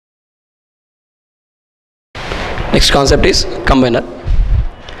Next concept is combiner.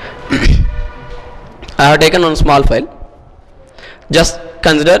 I have taken one small file. Just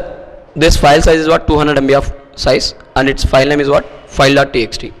consider this file size is what 200 MB of size, and its file name is what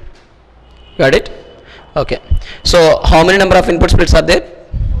file.txt. Got it? Okay. So how many number of input splits are there?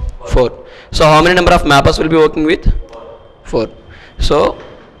 4. So how many number of mappers will be working with? 4. So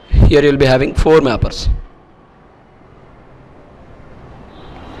here you will be having 4 mappers.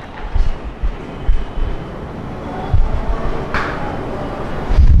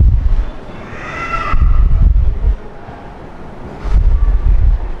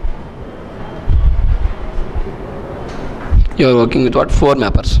 You are working with what? 4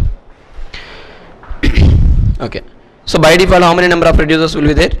 mappers. Okay. So by default, how many number of reducers will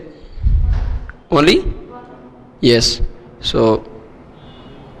be there? Only? Yes. So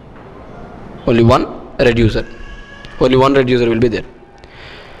only one reducer. Only one reducer will be there.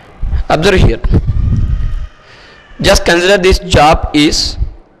 Observe here. Just consider this job is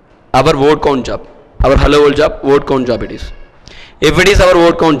our word count job. Our hello world job, word count job it is. If it is our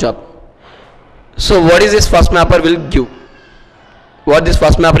word count job, so what is this first mapper will give? What this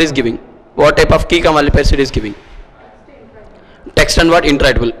first mapper is giving? What type of key value pairs it is giving? Text and what?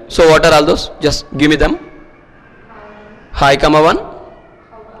 Interactable. So what are all those? Just give me them. Hi, 1.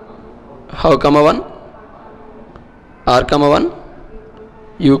 How, 1. R, 1.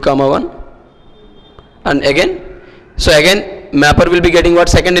 U, 1. And again. So again mapper will be getting what?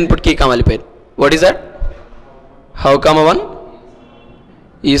 Second input key value pair. What is that? How, 1.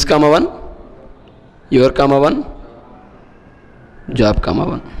 Is, 1. Your, 1. Job,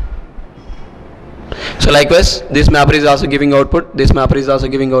 1. So likewise, this mapper is also giving output, this mapper is also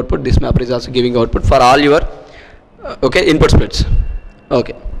giving output, this mapper is also giving output for all your okay input splits.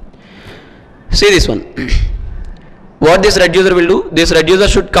 Okay. See this one. What this reducer will do? This reducer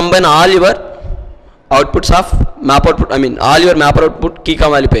should combine all your outputs of map output, all your map output key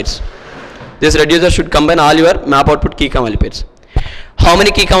value pairs. This reducer should combine all your map output key value pairs. How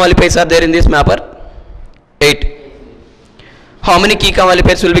many key value pairs are there in this mapper? 8. How many key value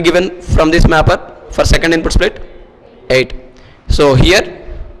pairs will be given from this mapper for second input split? 8. So here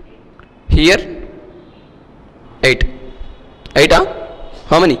 8. 8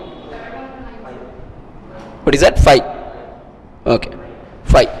 how many? What is that? 5. Okay,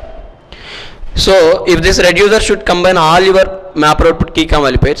 5. So if this reducer should combine all your mapper output key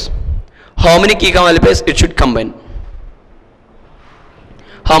value pairs, how many key value pairs it should combine?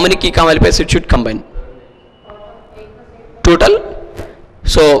 How many key value pairs it should combine? Total?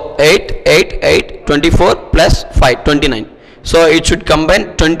 So 8, 8, 8, 24 plus 5, 29. So it should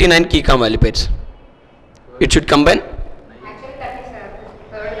combine 29 key value pairs. It should combine?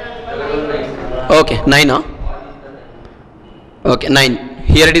 Okay, 9 huh? Okay, 9.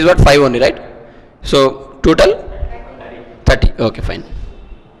 Here it is what? 5 only, right? So total? 30. Okay, fine.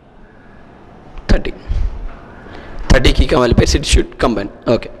 30. 30 key value pairs it should combine.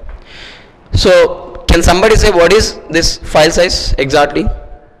 Okay. So can somebody say what is this file size exactly?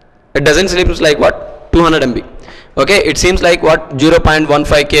 It doesn't seem like what? 200 MB. Okay, it seems like what? 0.15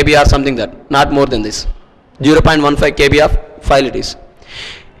 KB or something that. Not more than this. 0.15 KB of file it is.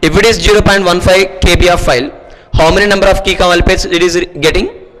 If it is 0.15 KB of file, how many number of key value pairs it is getting?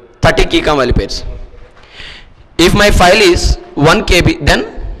 30 key value pairs. If my file is 1 KB,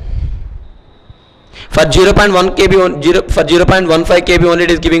 then for 0.1 KB, for 0.15 KB only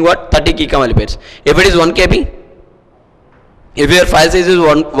it is giving what? 30 key value pairs. If it is 1 KB, if your file size is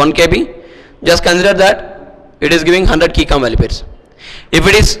 1 KB, just consider that it is giving 100 key value pairs. If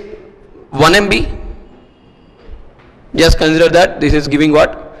it is 1 MB, just consider that this is giving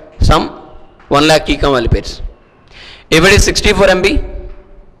what? Some 1 lakh key value pairs. If it is 64 MB,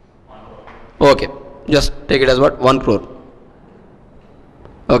 okay, just take it as what? 1 crore.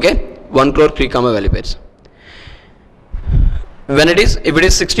 Okay, 1 crore key value pairs. When it is, if it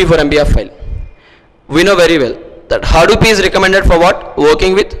is 64 MB of file, we know very well that Hadoop is recommended for what?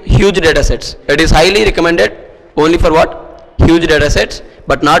 Working with huge data sets. It is highly recommended only for what? Huge data sets,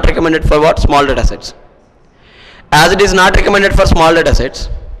 but not recommended for what? Small data sets. As it is not recommended for small data sets,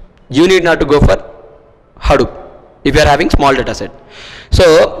 you need not to go for Hadoop if you are having small data set.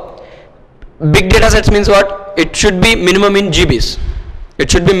 So big data sets means what? It should be minimum in GBs.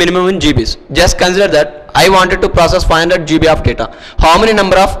 It should be minimum in GBs. Just consider that I wanted to process 500 GB of data. How many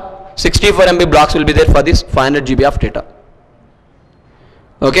number of 64 MB blocks will be there for this 500 GB of data?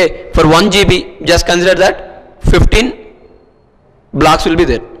 Okay, for 1 GB, just consider that 15 blocks will be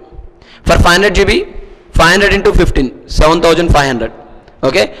there. For 500 GB, 500 into 15, 7500.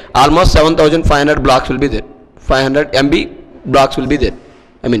 Okay, almost 7500 blocks will be there. 500 MB blocks will be there.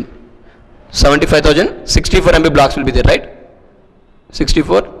 75,000, 64 MB blocks will be there, right?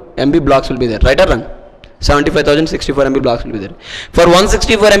 64 MB blocks will be there, right or wrong? 75,000, 64 MB blocks will be there. For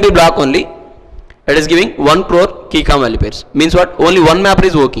 164 MB block only, it is giving 1 crore key count value pairs. Means what? Only one mapper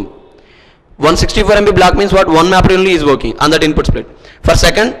is working. 164 MB block means what? One mapper only is working on that input split. For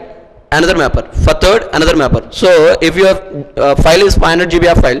second, another mapper. For third, another mapper. So if your file is 500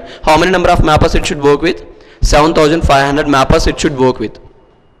 GB of file, how many number of mappers it should work with? 7,500 mappers it should work with.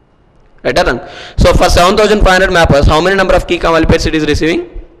 Right or wrong? So for 7,500 mappers, how many number of key count value pairs it is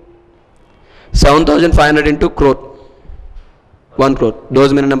receiving? 7,500 into crore. 1 crore.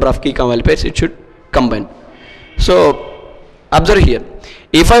 Those many number of key count value pairs it should combine. So observe here.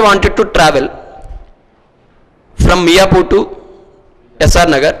 If I wanted to travel from Miapur to SR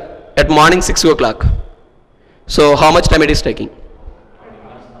Nagar at morning 6 o'clock, so how much time it is taking?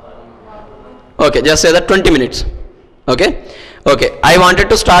 Okay, just say that 20 minutes. Okay, okay. I wanted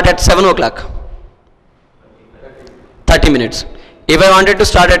to start at 7 o'clock, 30 minutes. If I wanted to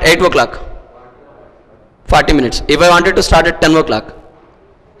start at 8 o'clock, 40 minutes. If I wanted to start at 10 o'clock,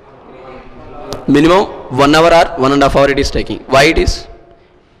 minimum 1 hour or 1.5 hours it is taking. Why it is?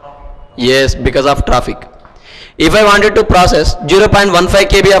 Yes, because of traffic. If I wanted to process 0.15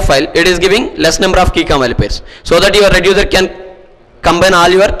 KB of file, it is giving less number of key count value pairs, so that your reducer can combine all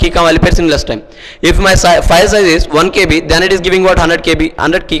your key count value pairs in less time. If my file size is 1 KB, then it is giving what? 100 KB,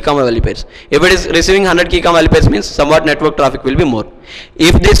 100 key count value pairs. If it is receiving 100 key count value pairs, means somewhat network traffic will be more.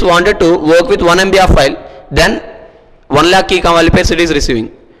 If this wanted to work with 1 MB of file, then 1 lakh key count value pairs it is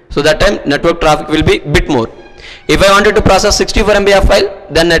receiving. So that time network traffic will be bit more. If I wanted to process 64 MB of file,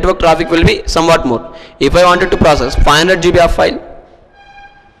 then network traffic will be somewhat more. If I wanted to process 500 GB of file,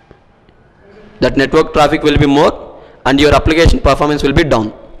 that network traffic will be more and your application performance will be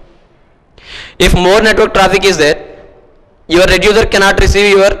down. If more network traffic is there, your reducer cannot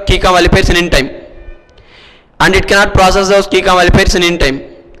receive your key count value pairs in time, and it cannot process those key count value pairs in time,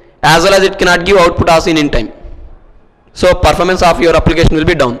 as well as it cannot give output also in time. So performance of your application will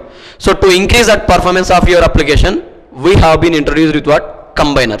be down. So to increase that performance of your application, we have been introduced with what?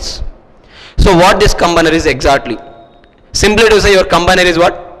 Combiners. So what this combiner is exactly? Simply to say, your combiner is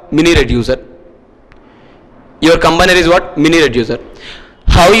what? Mini reducer. Your combiner is what? Mini reducer.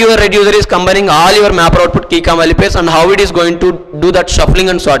 How your reducer is combining all your mapper output key count value pairs and how it is going to do that shuffling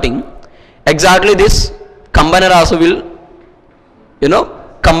and sorting. Exactly this combiner also will,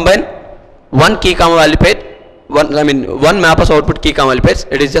 combine one key count value pair. One mapper's output key count value pairs.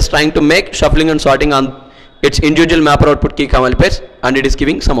 It is just trying to make shuffling and sorting on its individual mapper output key count value pairs, and it is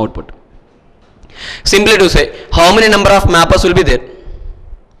giving some output. Simply to say, how many number of mappers will be there?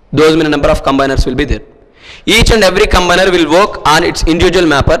 Those many number of combiners will be there. Each and every combiner will work on its individual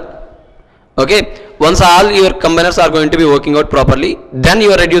mapper. Okay. Once all your combiners are going to be working out properly, then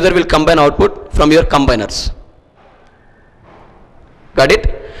your reducer will combine output from your combiners. Got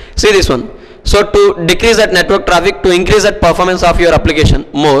it? See this one. So to decrease that network traffic, to increase that performance of your application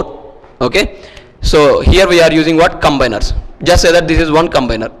more, okay. So here we are using what? Combiners. Just say that this is one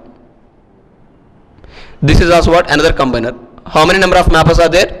combiner. This is also what? Another combiner. How many number of mappers are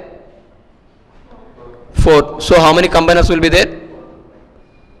there? 4. So how many combiners will be there?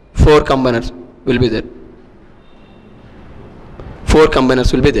 4 combiners will be there. 4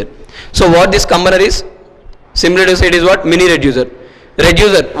 combiners will be there. So what this combiner is? Simply to say, it is what? Mini reducer.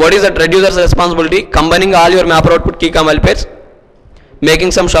 Reducer, what is that reducer's responsibility? Combining all your mapper output key count value pairs,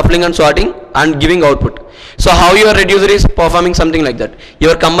 making some shuffling and sorting and giving output. So how your reducer is performing something like that?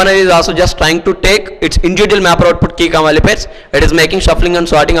 Your combiner is also just trying to take its individual mapper output key count value pairs. It is making shuffling and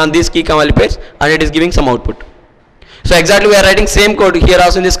sorting on these key count value pairs, and it is giving some output. So exactly we are writing same code here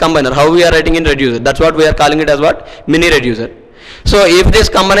also in this combiner. How we are writing in reducer? That's what we are calling it as what? Mini reducer. So if this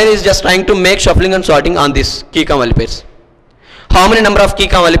combiner is just trying to make shuffling and sorting on this key count value pairs, how many number of key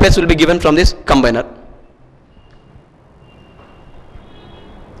count value pairs will be given from this combiner?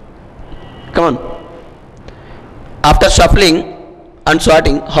 Come on. After shuffling and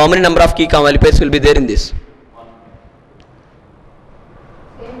sorting, how many number of key count value pairs will be there in this?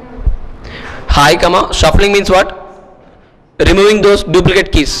 High comma shuffling means what? Removing those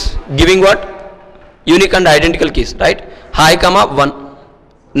duplicate keys, giving what? Unique and identical keys, right? High comma 1.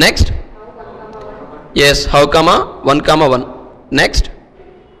 Next. Yes, how comma 1 comma 1. Next,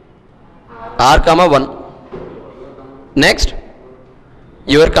 R comma 1. Next,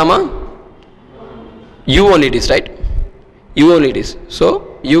 your comma U only it is, right? U only it is.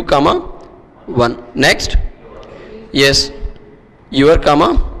 So U comma 1. Next, yes, your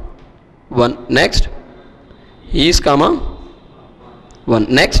comma 1. Next, his comma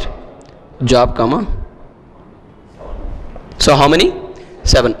 1. Next, job comma. So how many?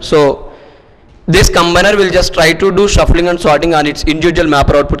 7. So This combiner will just try to do shuffling and sorting on its individual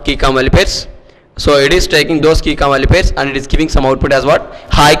mapper output key comma value pairs. So it is taking those key comma value pairs and it is giving some output as what?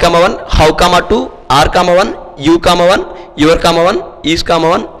 Hi comma 1, how comma 2, r comma 1, you comma 1, your comma 1, is comma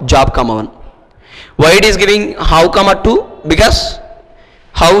 1, job comma 1. Why it is giving how comma 2? Because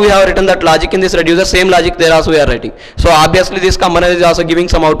how we have written that logic in this reducer, same logic there also we are writing. So obviously this combiner is also giving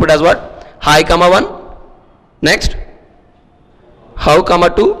some output as what? Hi comma 1, next how comma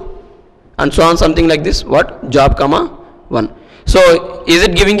 2, and so on, something like this, what? Job comma 1. So is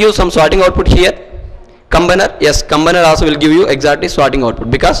it giving you some sorting output here? Combiner? Yes, combiner also will give you exactly sorting output,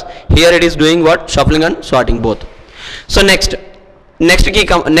 because here it is doing what? Shuffling and sorting both. So next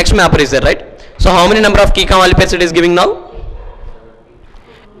mapper is there, right? So how many number of key comma value pairs it is giving now?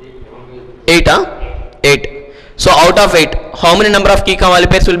 8, 8. So out of 8, how many number of key comma value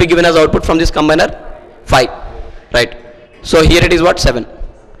pairs will be given as output from this combiner? 5, right? So here it is what? 7.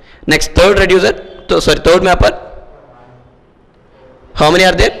 Next, third mapper. How many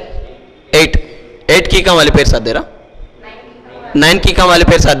are there? 8. 8 key comma value pairs are there. 9 key comma value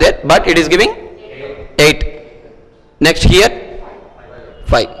pairs are there, but it is giving 8. Next here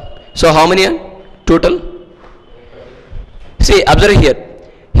 5. So how many are total? See, observe here.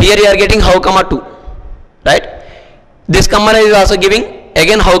 Here you are getting how comma 2, right? This combiner is also giving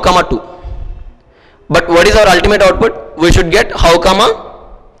again how comma 2. But what is our ultimate output? We should get how comma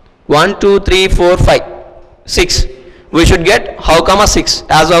 1, 2, 3, 4, 5, 6. We should get how comma 6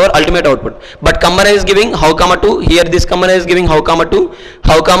 as our ultimate output. But combiner is giving how comma 2. Here this combiner is giving how comma 2,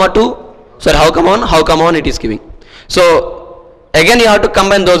 how comma 1, how comma 1 it is giving. So again you have to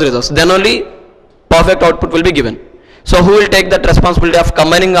combine those results. Then only perfect output will be given. So who will take that responsibility of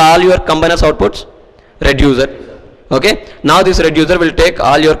combining all your combiners outputs? Reducer. Okay. Now this reducer will take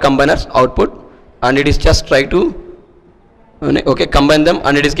all your combiners output and it is just try to combine them,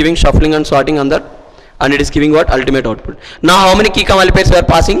 and it is giving shuffling and sorting on that, and it is giving what? Ultimate output. Now how many key comma value pairs we are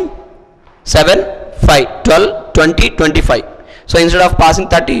passing? 7, 5, 12, 20, 25. So instead of passing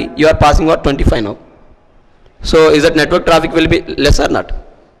 30, you are passing what? 25 now. So is that network traffic will be less or not?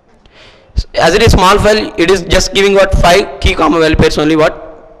 As it is small file, it is just giving what? 5 key comma value pairs only,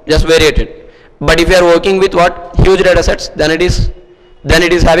 what? Just variated. But if you are working with what? Huge data sets, then it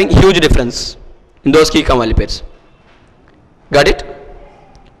is having huge difference in those key comma value pairs. Got it?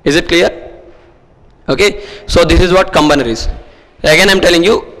 Is it clear? Okay. So this is what combiner is. Again I am telling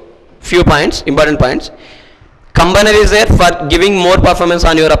you few points, important points. Combiner is there for giving more performance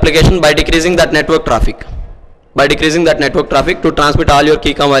on your application by decreasing that network traffic. By decreasing that network traffic to transmit all your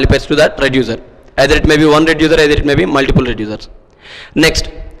key comma value pairs to that reducer. Either it may be one reducer, either it may be multiple reducers. Next,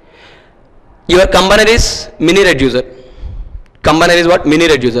 your combiner is mini reducer. Combiner is what? Mini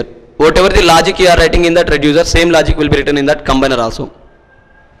reducer. Whatever the logic you are writing in that reducer, same logic will be written in that combiner also.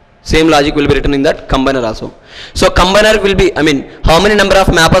 Same logic will be written in that combiner also. So combiner will be, how many number of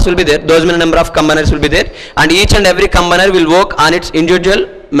mappers will be there? Those many number of combiners will be there, and each and every combiner will work on its individual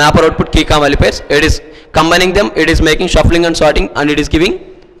mapper output key comma value pairs. It is combining them, it is making shuffling and sorting, and it is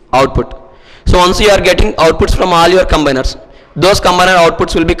giving output. So once you are getting outputs from all your combiners, those combiner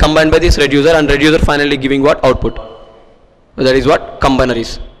outputs will be combined by this reducer, and reducer finally giving what? Output. That is what combiner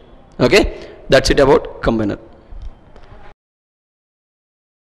is. Okay, that's it about combiner.